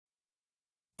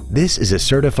This is a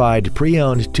certified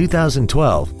pre-owned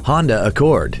 2012 Honda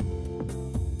Accord.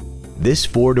 This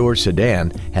four-door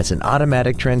sedan has an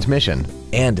automatic transmission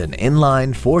and an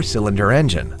inline four-cylinder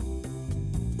engine.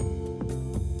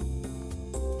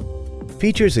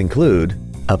 Features include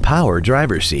a power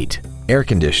driver's seat, air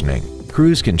conditioning,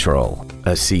 cruise control,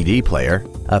 a CD player,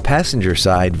 a passenger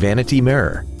side vanity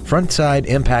mirror, front side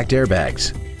impact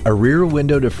airbags, a rear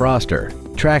window defroster,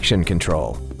 traction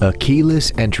control, a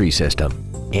keyless entry system,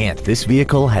 and this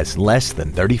vehicle has less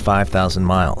than 35,000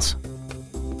 miles.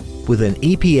 With an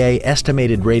EPA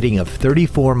estimated rating of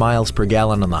 34 miles per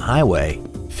gallon on the highway,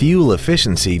 fuel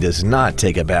efficiency does not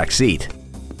take a back seat.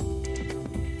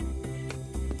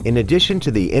 In addition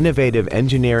to the innovative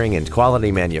engineering and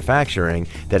quality manufacturing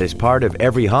that is part of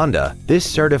every Honda, this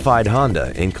certified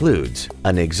Honda includes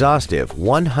an exhaustive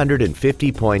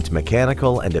 150-point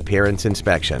mechanical and appearance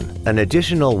inspection, an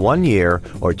additional 1 year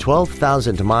or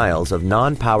 12,000 miles of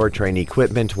non-powertrain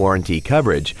equipment warranty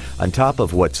coverage on top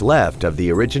of what's left of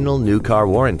the original new car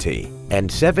warranty,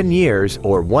 and 7 years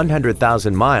or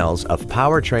 100,000 miles of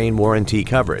powertrain warranty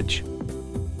coverage.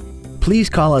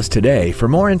 Please call us today for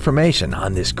more information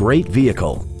on this great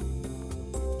vehicle.